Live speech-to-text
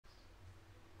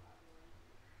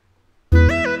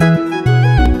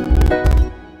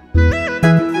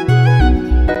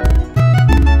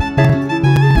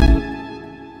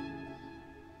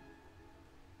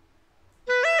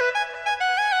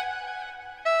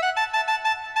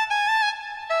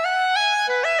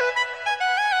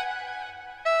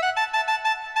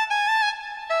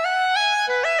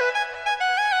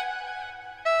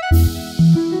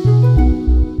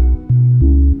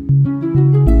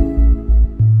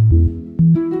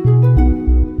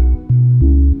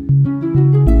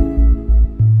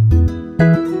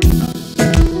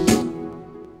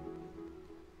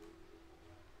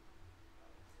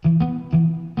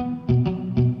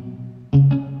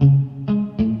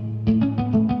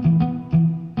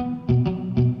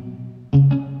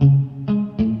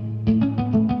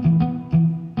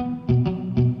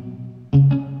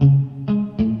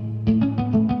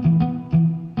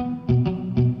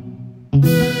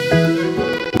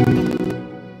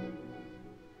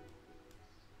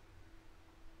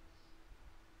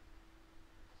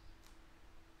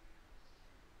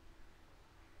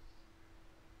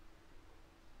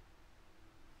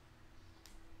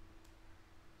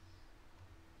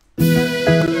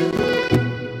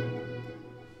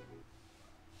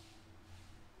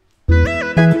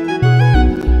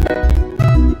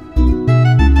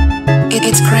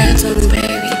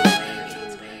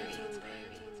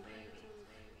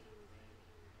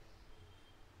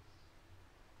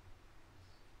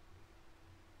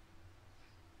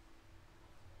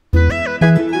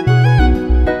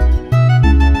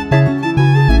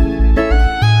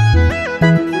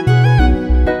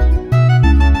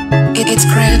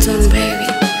Reggaeton baby.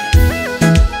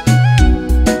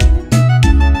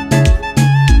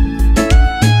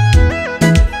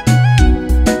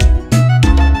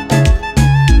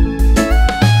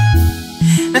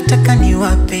 Nataka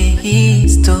niwape hii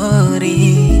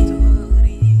story,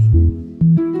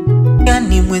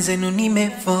 yani mwenzenu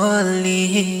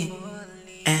nimefoli,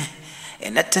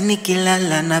 hata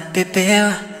nikilala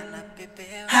napepewa,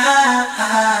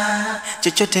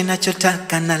 chochote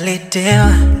nachotaka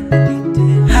naletewa,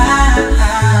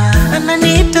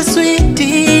 ananiita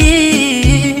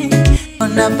sweetie,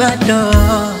 ona bado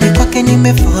kwake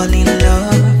nimefall in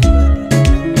love,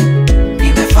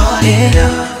 nimefall in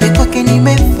love, kwake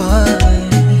nimefall,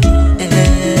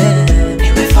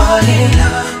 nimefall in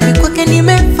love, kwake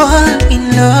nimefall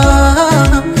in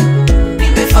love,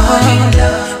 nimefall in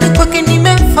love, kwake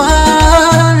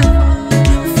nimefall,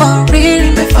 for real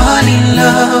nimefall in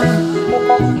love.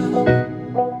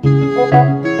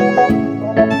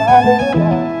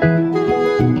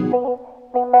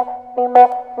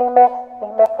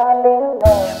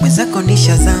 Mwenzako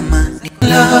nishazama ni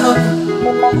love.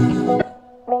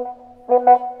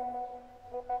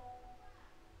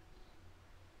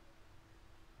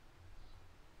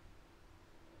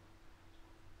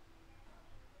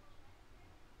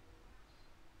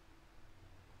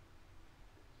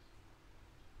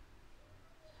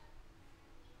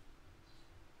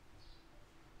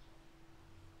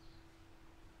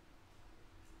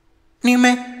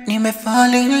 Nime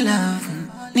fall in love.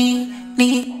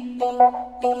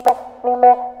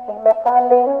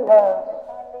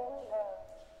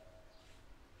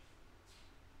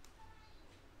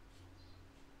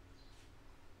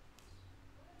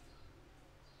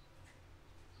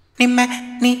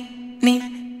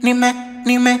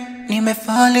 Nime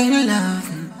fall in love.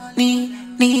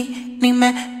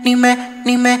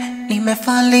 Nime fall in love. Nime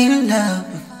fall in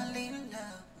love.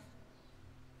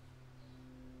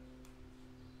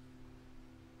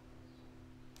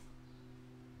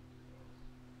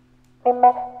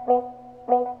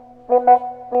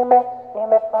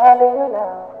 Nime fall in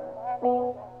love.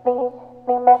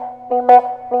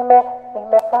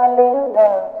 Nime fall in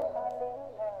love.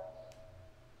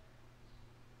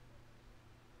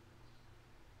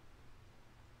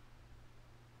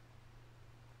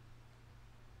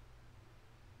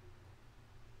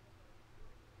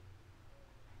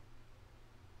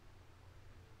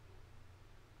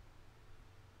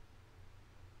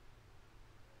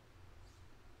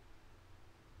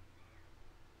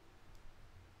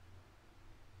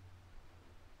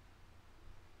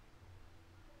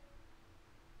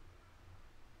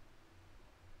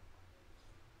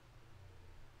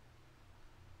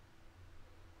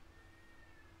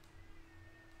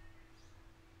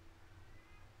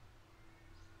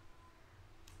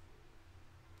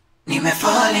 Nime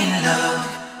fall in love.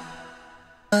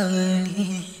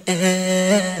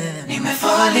 Nime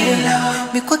fall in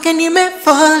love. Mi kwake nime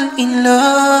fall in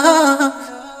love.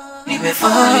 Nime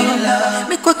fall in love.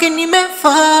 Mi kwake nime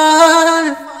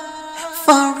fall,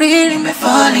 for real nime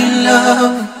fall in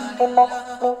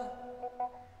love.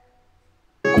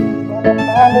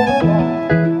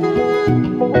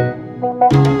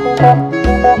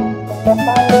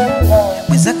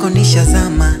 Mwenzako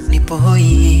nishazama nipo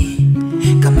hoi,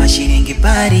 kama shilingi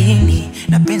baharini,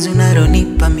 na penzi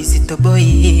unalonipa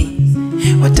misitoboi,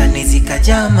 watanizika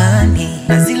jamani,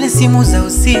 na zile simu za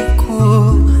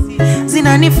usiku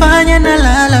zinanifanya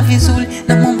nalala vizuri,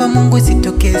 na muomba Mungu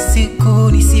isitokee siku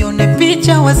nisione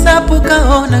picha WhatsApp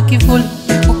kaona kivuli,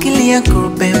 ukilia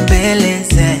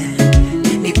kubembeleze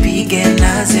nipige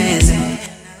na zeze.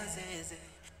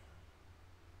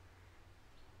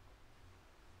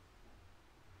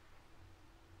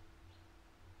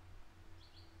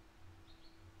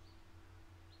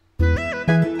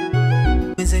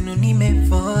 Mwenzenu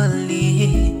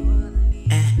nimefoli,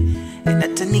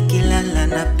 hata nikilala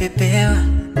napepewa,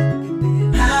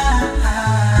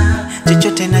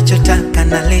 chochote nachotaka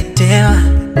naletewa,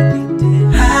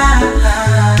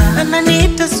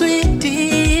 ananiita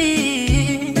sweetie,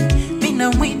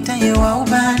 mina mwita yewa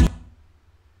ubani.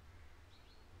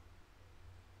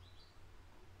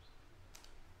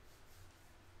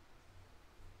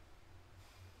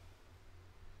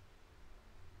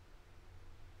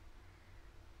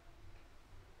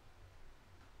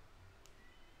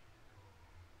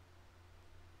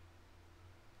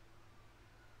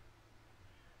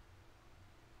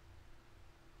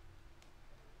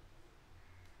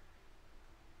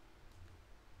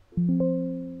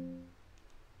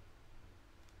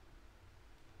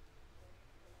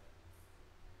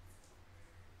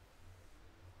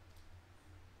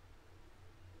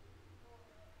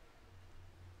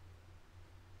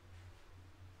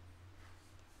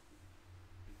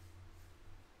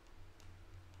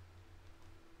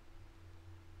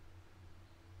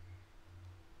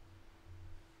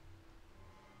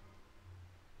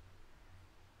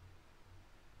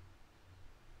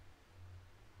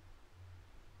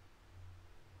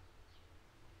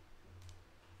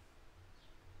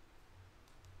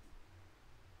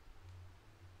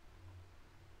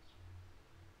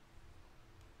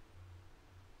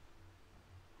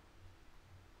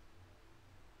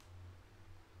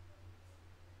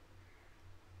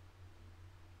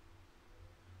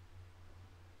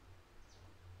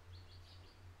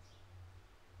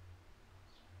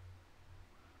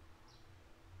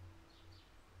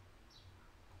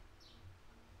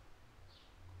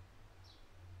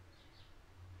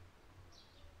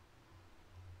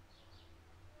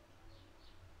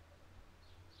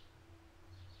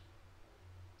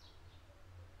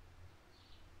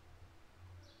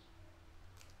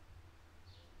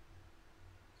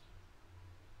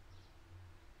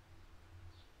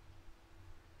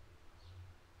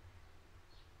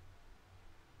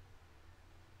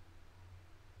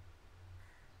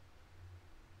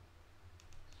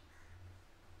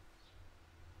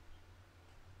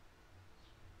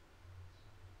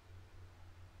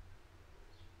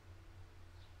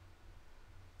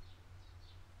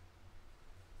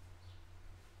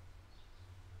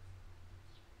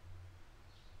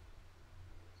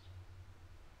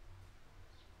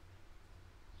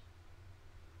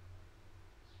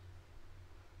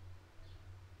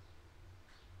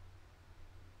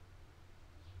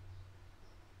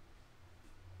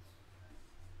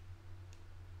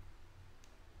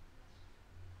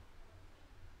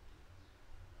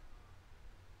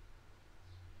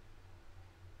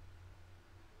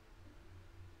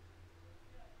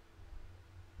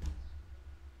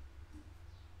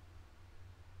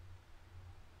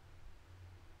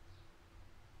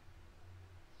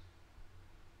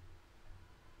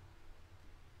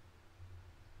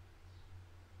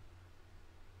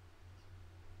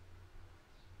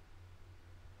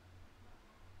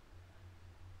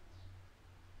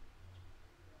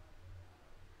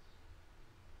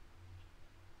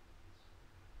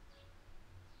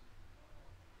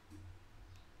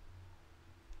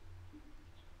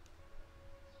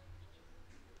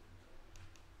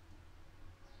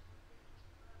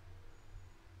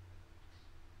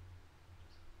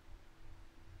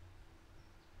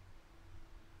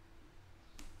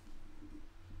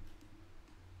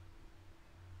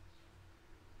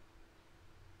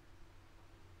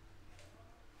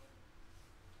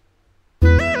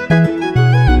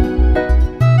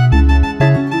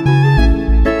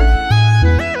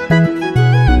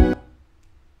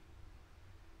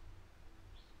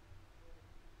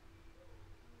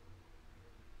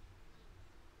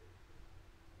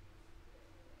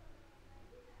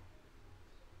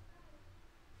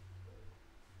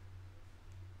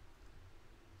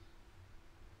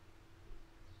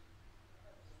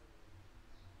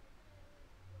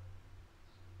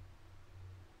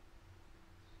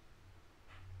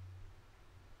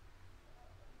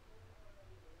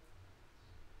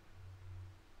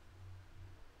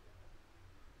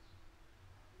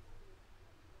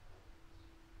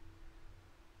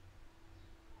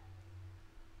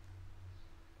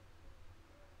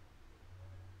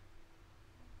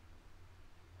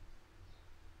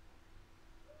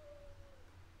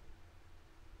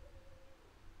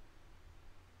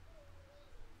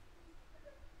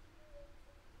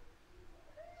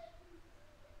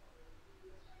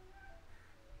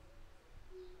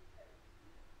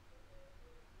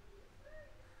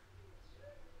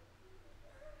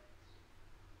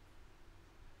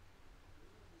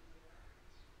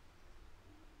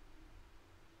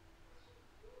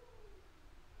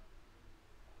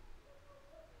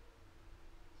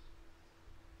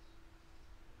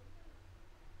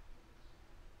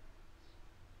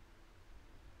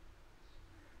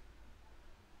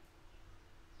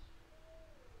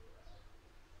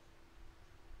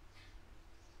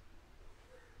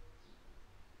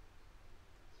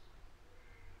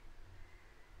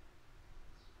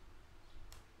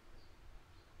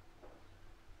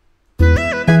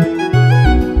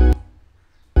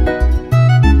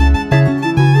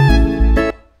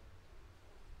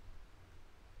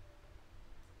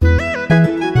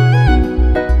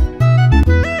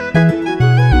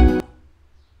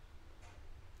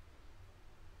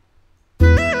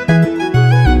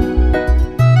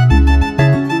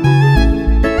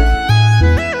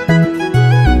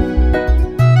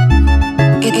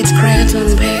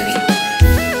 Scranton, baby.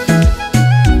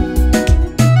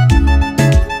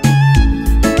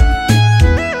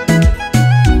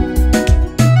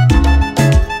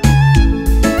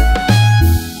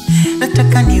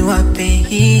 Nataka niwape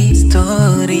hii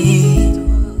story,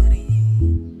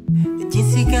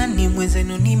 jinsi gani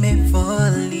mwenzenu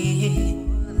nimefoli,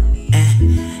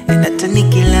 hata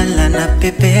nikilala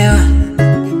napepewa,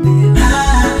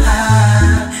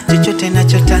 chochote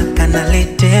nachotaka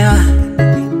naletewa,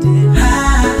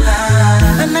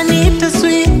 ananiita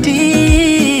sweetie,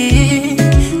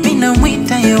 mina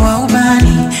mwita yewa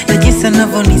ubani, na jinsi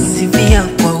anavyonisifia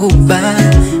kwa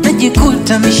ubani,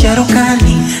 najikuta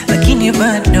misharukani, lakini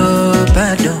bado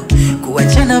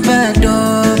kuachana bado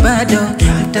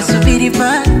mtasubiri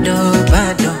bado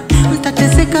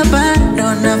mtateseka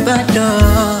bado na bado.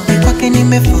 Kwake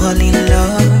nimefall in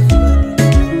love,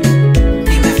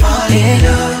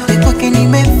 kwake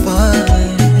nimefall,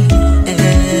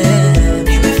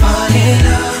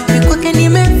 kwake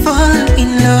nimefall in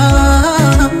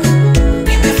love,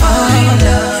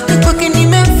 kwake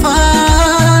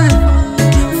nimefall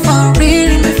for real,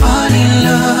 nimefall in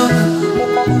love.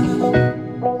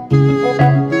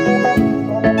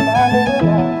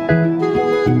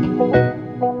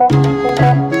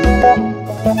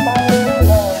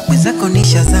 Mwenzako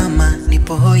nishazama,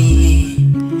 nipo hoi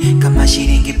kama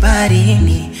shilingi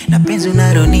baharini, na penzi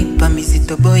unalonipa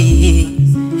misitoboi,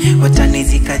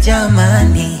 watanizika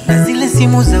jamani. Na zile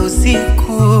simu za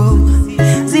usiku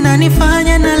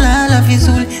zinanifanya nalala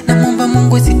vizuri, na muomba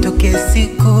Mungu isitokee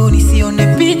siku nisione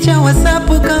picha WhatsApp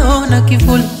kaona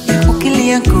kivuli.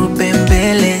 Ukilia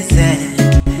kubembeleze,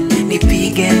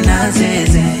 nipige na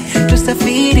zeze,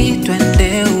 tusafiri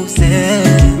twende uze,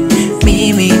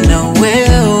 mimi na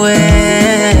wewe.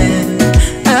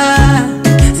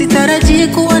 Sitaraji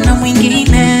kuwa na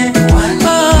mwingine,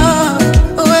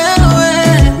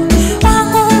 wewe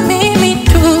wangu mimi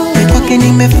tu. Kwake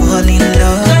nimefall in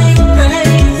love,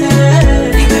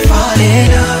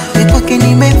 kwake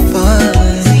nimefall,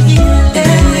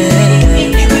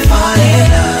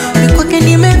 kwake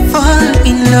nimefall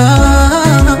in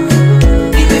love,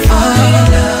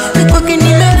 kwake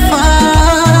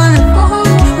nimefall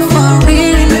for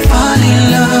real, nimefall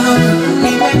in love,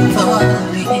 nimefall.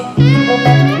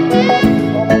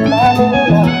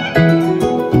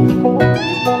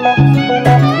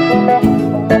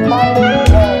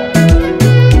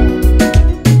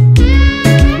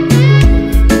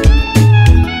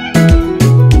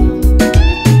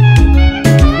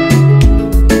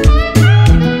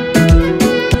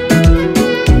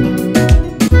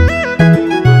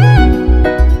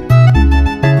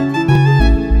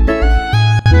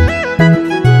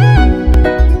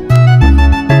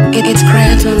 It's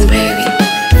Scranton,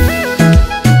 baby.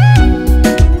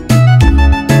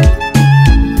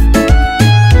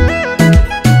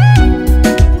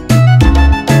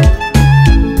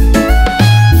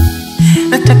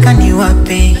 Nataka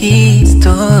niwape hii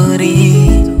story,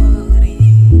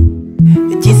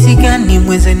 jinsi gani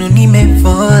mwenzenu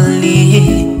nimefoli,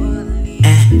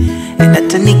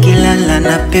 hata nikilala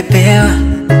napepewa,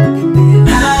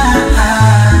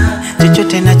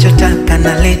 chochote nachotaka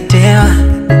naletewa,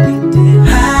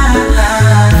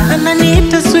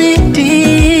 ananiita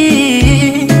sweetie,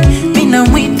 mina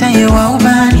mwita yewa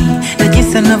ubani, na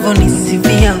jinsi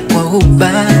anavyonisifia kwa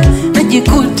ubani,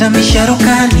 najikuta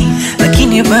misharukani,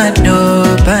 lakini bado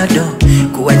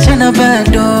kuachana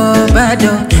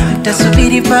bado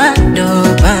mtasubiri bado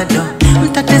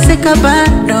mtateseka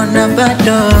bado na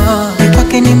bado.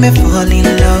 Kwake nimefall in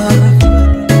love,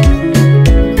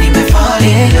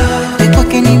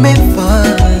 kwake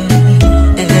nimefall,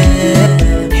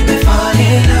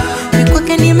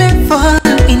 kwake nimefall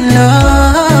in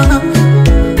love,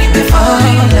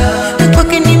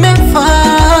 kwake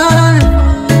nimefall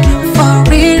for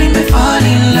real, nimefall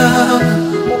in love.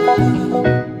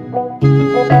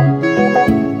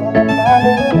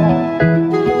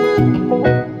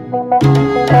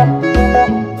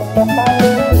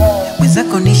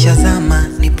 Mwenzako nishazama,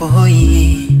 nipo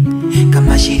hoi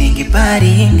kama shilingi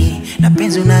baharini, na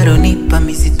penzi unalonipa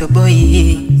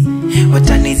misitoboi,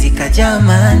 watanizika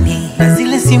jamani. Na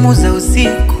zile simu za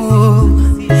usiku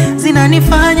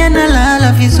zinanifanya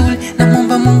nalala vizuri, na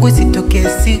muomba Mungu isitokee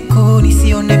siku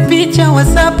nisione picha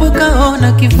WhatsApp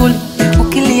kaona kivuli.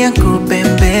 Ukilia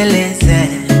kubembeleze,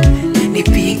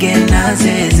 nipige na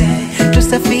zeze,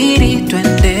 tusafiri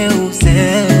twende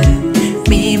uze,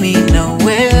 mimi na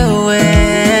wewe.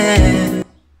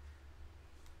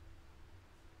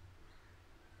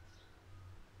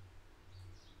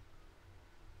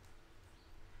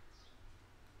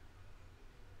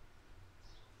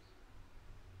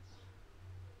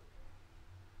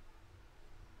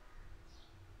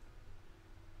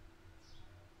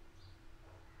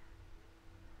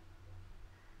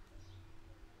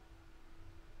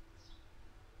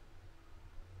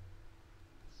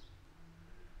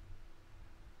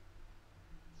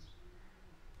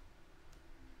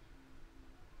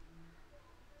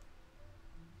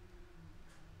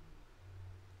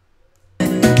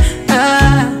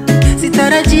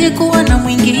 sihitaji kuwa na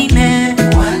mwingine.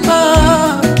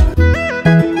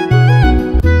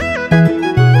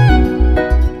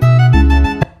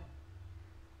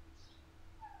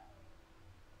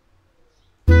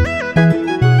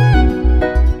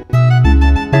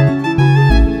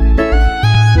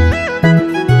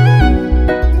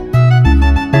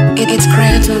 It's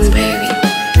Kraton, baby.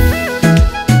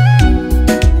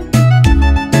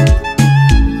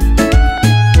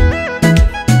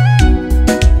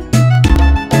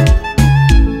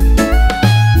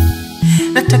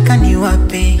 Nataka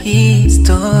niwape hii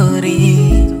story,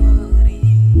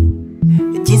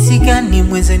 jinsi gani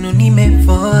mwenzenu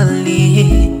nimefoli,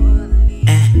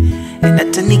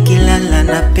 hata nikilala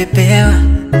napepewa,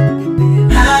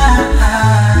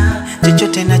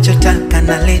 chochote nachotaka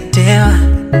naletewa,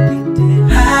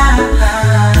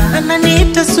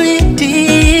 ananiita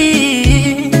sweetie,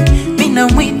 mina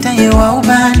mwita yewa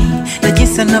ubani, na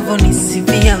jinsi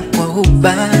anavyonisifia kwa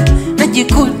uba,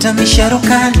 najikuta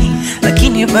misharukani,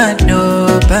 lakini bado